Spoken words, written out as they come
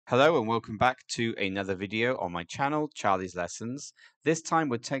Hello and welcome back to another video on my channel, Charlie's Lessons. This time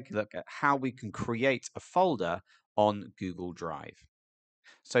we're taking a look at how we can create a folder on Google Drive.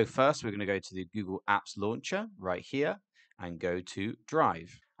 So first we're going to go to the Google Apps Launcher right here and go to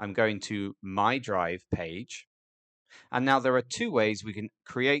Drive. I'm going to My Drive page. And now there are two ways we can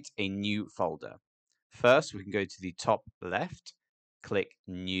create a new folder. First, we can go to the top left, click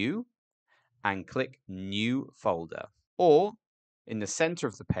New, and click New Folder. Or in the center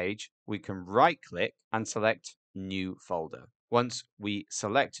of the page, we can right-click and select New Folder. Once we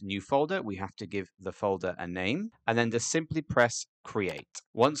select New Folder, we have to give the folder a name and then just simply press Create.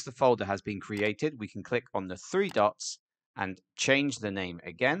 Once the folder has been created, we can click on the three dots and change the name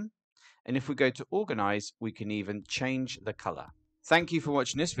again. And if we go to Organize, we can even change the color. Thank you for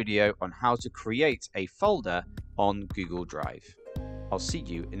watching this video on how to create a folder on Google Drive. I'll see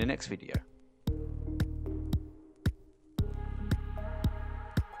you in the next video.